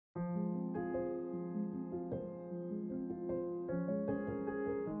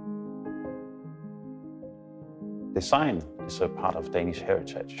Design is a part of Danish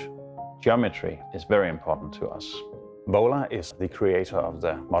heritage. Geometry is very important to us. VOLA is the creator of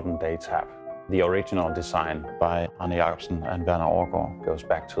the modern-day tap. The original design by Arne Jacobsen and goes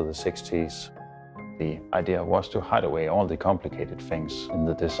back to the 60s. The idea was to hide away all the complicated things in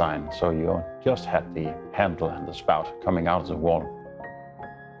the design, so you just had the handle and the spout coming out of the wall.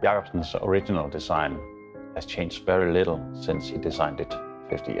 Jacobsen's original design has changed very little since he designed it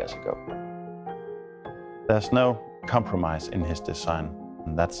 50 years ago. There's no compromise in his design,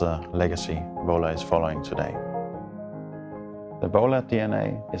 and that's a legacy VOLA is following today. The VOLA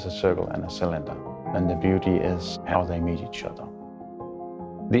DNA is a circle and a cylinder, and the beauty is how they meet each other.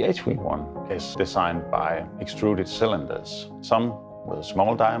 The HV1 is designed by extruded cylinders, some with a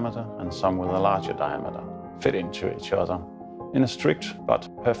small diameter and some with a larger diameter, fit into each other in a strict but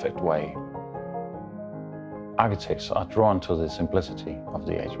perfect way. Architects are drawn to the simplicity of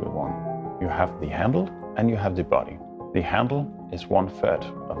the HV1. You have the handle and you have the body. The handle is 1/3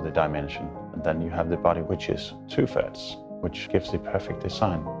 of the dimension, and then you have the body, which is 2/3, which gives the perfect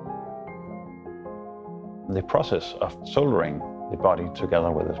design. The process of soldering the body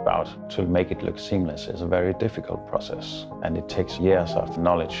together with the spout to make it look seamless is a very difficult process, and it takes years of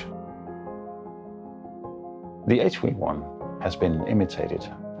knowledge. The HV1 has been imitated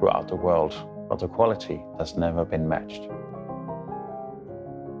throughout the world, but the quality has never been matched.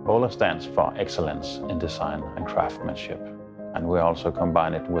 VOLA stands for excellence in design and craftsmanship, and we also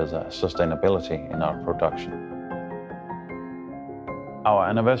combine it with sustainability in our production. Our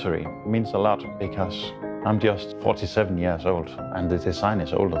anniversary means a lot because I'm just 47 years old and the design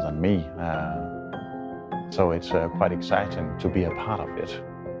is older than me, so it's quite exciting to be a part of it.